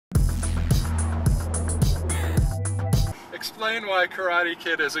explain why Karate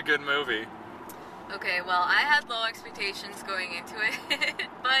Kid is a good movie. Okay, well, I had low expectations going into it,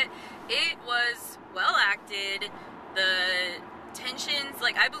 but it was well acted. The tensions,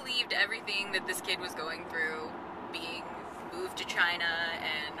 like, I believed everything that this kid was going through, being moved to China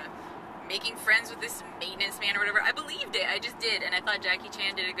and making friends with this maintenance man or whatever. I believed it. I just did, and I thought Jackie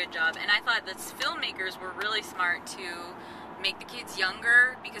Chan did a good job. And I thought that filmmakers were really smart to make the kids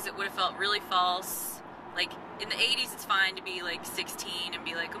younger, because it would have felt really false. Like, in the 80s, it's fine to be, like, 16 and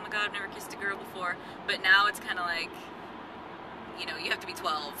be like, oh my god, I've never kissed a girl before. But now it's kind of like, you know, you have to be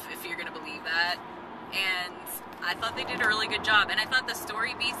 12 if you're going to believe that. And I thought they did a really good job. And I thought the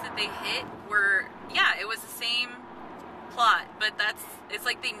story beats that they hit were, yeah, it was the same plot, but it's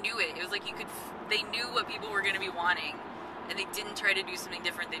like they knew it. It was like they knew what people were going to be wanting. And they didn't try to do something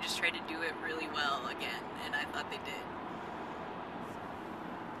different. They just tried to do it really well again. And I thought they did.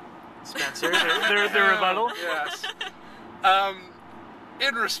 Spencer, their rebuttal? Yes.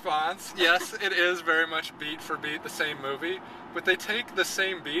 In response, yes, it is very much beat for beat the same movie, but they take the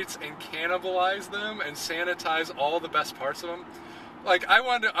same beats and cannibalize them and sanitize all the best parts of them. Like, I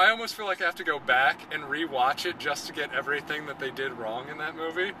almost feel like I have to go back and rewatch it just to get everything that they did wrong in that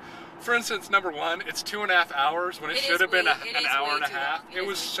movie. For instance, number one, it's 2.5 hours when it should have been an hour and a half. It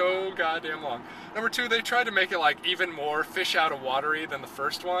was so goddamn long. Number two, they tried to make it like even more fish out of watery than the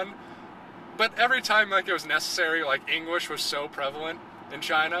first one. But every time, like, it was necessary, like, English was so prevalent in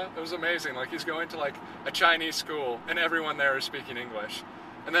China. It was amazing. Like, he's going to, like, a Chinese school, and everyone there is speaking English.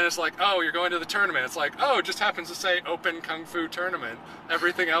 And then it's like, oh, you're going to the tournament. It's like, oh, it just happens to say Open Kung Fu Tournament.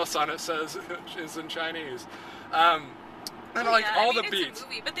 Everything else on it says is in Chinese. And, like, all the beats. It's a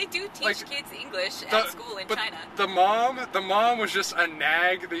movie, but they do teach kids English at school in China. The mom was just a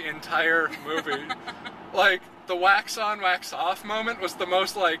nag the entire movie. Like, the wax on, wax off moment was the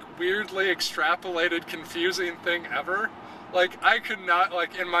most, like, weirdly extrapolated, confusing thing ever. Like, I could not,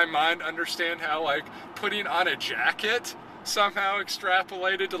 like, in my mind understand how, like, putting on a jacket somehow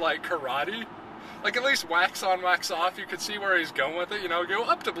extrapolated to, like, karate. Like, at least wax on, wax off, you could see where he's going with it. You know, go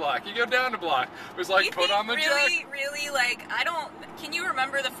up to block, you go down to block. It was like, put on the jacket. Really, like, can you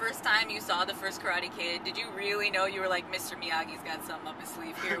remember the first time you saw the first Karate Kid? Did you really know you were like, Mr. Miyagi's got something up his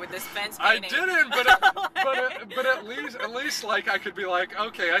sleeve here with this fence painting? I didn't, but at least, like, I could be like,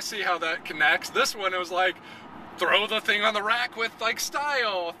 okay, I see how that connects. This one, it was like, throw the thing on the rack with, like,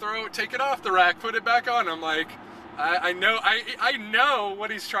 style. Take it off the rack, put it back on. I'm like, I know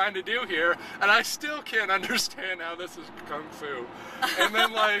what he's trying to do here, and I still can't understand how this is kung fu. And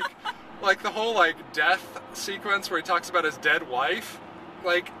then, like the whole, like, death sequence where he talks about his dead wife,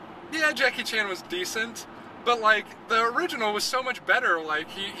 like, yeah, Jackie Chan was decent, but, like, the original was so much better. Like,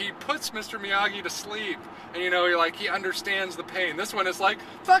 he puts Mr. Miyagi to sleep, and, you know, he understands the pain. This one is like,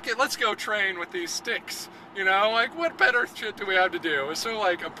 fuck it, let's go train with these sticks. You know, like, what better shit do we have to do? It's so,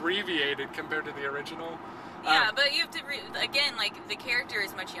 like, abbreviated compared to the original. Yeah, but you have to, again, like, the character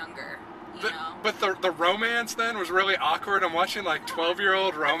is much younger, you know? But the romance then was really awkward. I'm watching, like,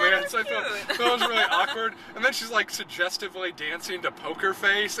 12-year-old romance. I thought it was really awkward. And then she's, like, suggestively dancing to Poker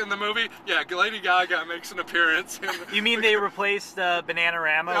Face in the movie. Yeah, Lady Gaga makes an appearance. You mean they replaced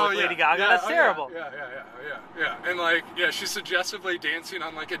Bananarama with Lady Gaga? That's terrible. Yeah. And, like, yeah, she's suggestively dancing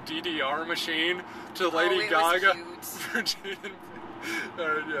on, like, a DDR machine to Lady Gaga. For Jaden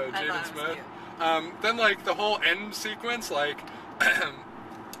Smith. Then, like, the whole end sequence, like,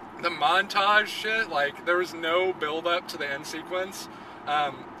 the montage shit, like, there was no build-up to the end sequence.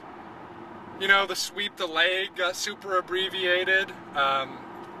 You know, the sweep the leg got super abbreviated. I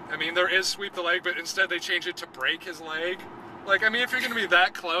mean, there is sweep the leg, but instead they changed it to break his leg. Like, I mean, if you're going to be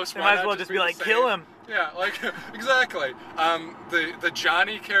that close, why might as well just be like, kill him. Yeah, like, exactly. The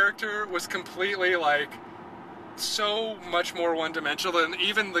Johnny character was completely, like, so much more one-dimensional than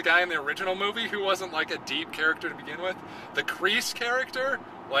even the guy in the original movie, who wasn't, like, a deep character to begin with. The Kreese character,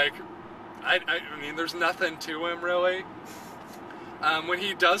 like, I mean, there's nothing to him, really. When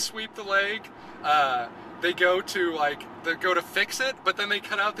he does sweep the leg, they go to fix it, but then they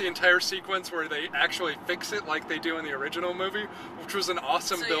cut out the entire sequence where they actually fix it like they do in the original movie, which was an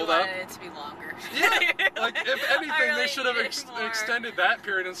awesome build-up. So you wanted it to be longer. Yeah, like, if anything, they should have extended that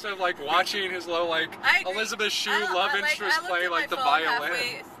period instead of, like, watching his little, like, Elizabeth Shue love interest play, like, the violin.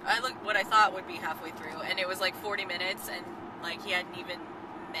 I looked what I thought would be halfway through, and it was, like, 40 minutes, and, like, he hadn't even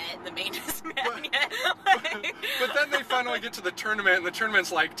met the main man yet. But then they finally get to the tournament, and the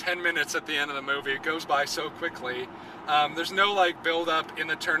tournament's like 10 minutes at the end of the movie. It goes by so quickly. There's no like build up in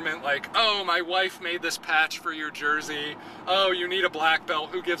the tournament like, oh, my wife made this patch for your jersey. Oh, you need a black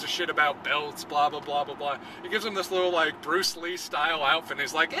belt. Who gives a shit about belts? Blah, blah, blah, blah, blah. He gives him this little like Bruce Lee style outfit. And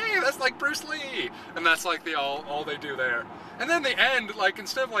he's like, hey, that's like Bruce Lee. And that's like all they do there. And then the end, like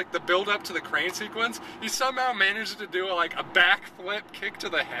instead of like the build up to the crane sequence, he somehow manages to do like a backflip kick to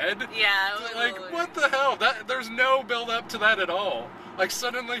the head. Yeah. Like, what the hell? There's no build up to that at all. Like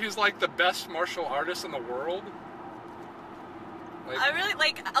suddenly he's like the best martial artist in the world. Like, I really,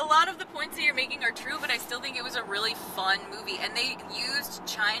 like, a lot of the points that you're making are true, but I still think it was a really fun movie. And they used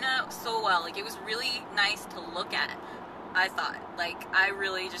China so well. Like, it was really nice to look at, I thought. Like, I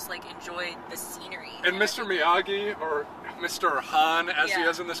really just, like, enjoyed the scenery. And Mr. Miyagi, or Mr. Han, as he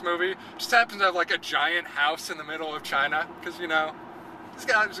is in this movie, just happens to have, like, a giant house in the middle of China. Because, you know, he's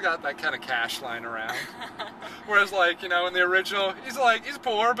got that kind of cash lying around. Whereas, like, you know, in the original, he's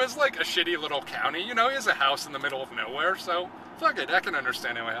poor, but it's like a shitty little county. You know, he has a house in the middle of nowhere, so... Fuck it, I can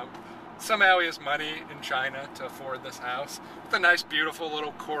understand how somehow he has money in China to afford this house with a nice, beautiful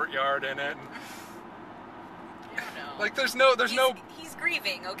little courtyard in it. And, like, there's no. He's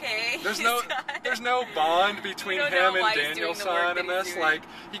grieving, okay. There's no bond between him and Daniel-san in this. Like,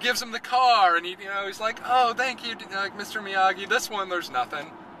 he gives him the car, and he's like, oh, thank you, like Mr. Miyagi. This one, there's nothing.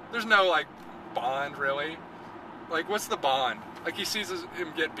 There's no like bond really. Like, what's the bond? Like, he sees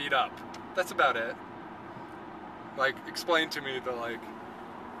him get beat up. That's about it. Like, explain to me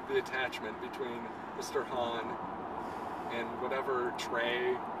the attachment between Mr. Han and whatever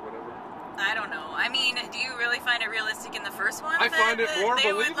Trey, whatever. I don't know. I mean, do you really find it realistic in the first one? I find it more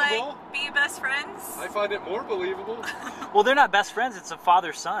they believable. Would, like, be best friends? I find it more believable. Well, they're not best friends. It's a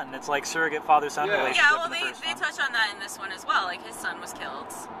father-son. It's like surrogate father-son relationship. Yeah, well, in the first they one. touch on that in this one as well. Like, his son was killed.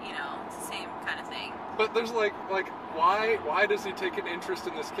 You know, it's the same kind of thing. But there's why does he take an interest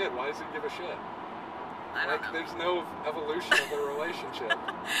in this kid? Why does he give a shit? I don't know. There's no evolution of their relationship.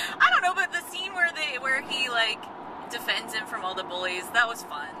 I don't know, but the scene where he like defends him from all the bullies, that was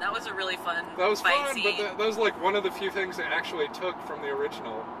fun. That was a really fun That was fight fun, scene. but that was like one of the few things they actually took from the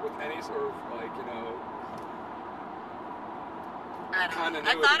original with any sort of I don't know.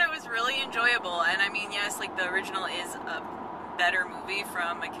 I thought it was really enjoyable, and I mean, yes, like the original is a better movie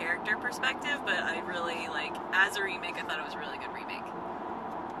from a character perspective, but I really as a remake, I thought it was a really good remake.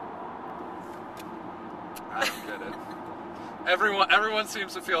 I don't get it. Everyone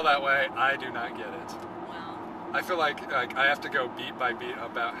seems to feel that way. I do not get it. Well, I feel like I have to go beat by beat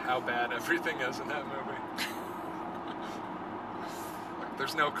about how bad everything is in that movie. Like,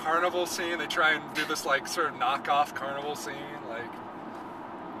 there's no carnival scene. They try and do this like sort of knockoff carnival scene. Like,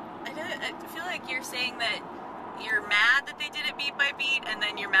 I feel like you're saying that you're mad that they did it beat by beat, and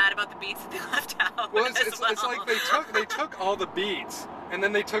then you're mad about the beats that they left out. Well, it's like they took all the beats, and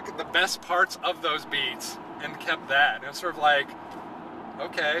then they took the best parts of those beats and kept that. And it's sort of like,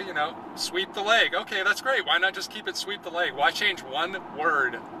 okay, sweep the leg. Okay, that's great. Why not just keep it sweep the leg? Why change one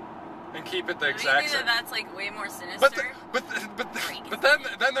word and keep it the exact same? That's like way more sinister. But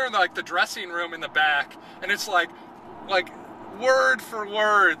then they're in like the dressing room in the back, and it's like word for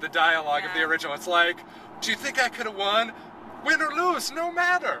word the dialogue of the original. It's like, do you think I could have won? Win or lose, no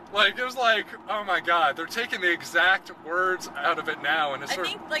matter. Like, it was like, oh my god, they're taking the exact words out of it now, and it's I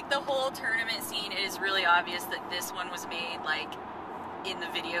think like the whole tournament scene is really obvious that this one was made like in the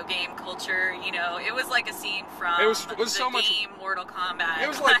video game culture. It was like a scene from the game Mortal Kombat. It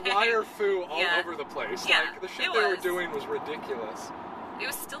was like wire foo all over the place. Yeah, like the shit they were doing was ridiculous. It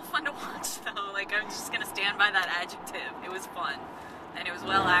was still fun to watch though. Like, I'm just gonna stand by that adjective. It was fun. And it was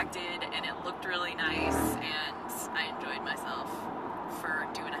well acted, and it looked really nice, and I enjoyed myself for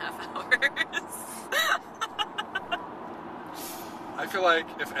 2.5 hours. I feel like,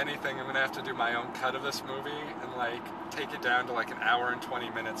 if anything, I'm gonna have to do my own cut of this movie and take it down to an hour and 20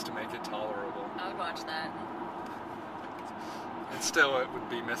 minutes to make it tolerable. I would watch that. And still, it would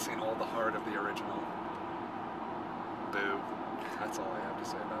be missing all the heart of the original. Boo. That's all I have to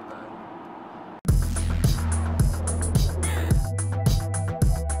say about it.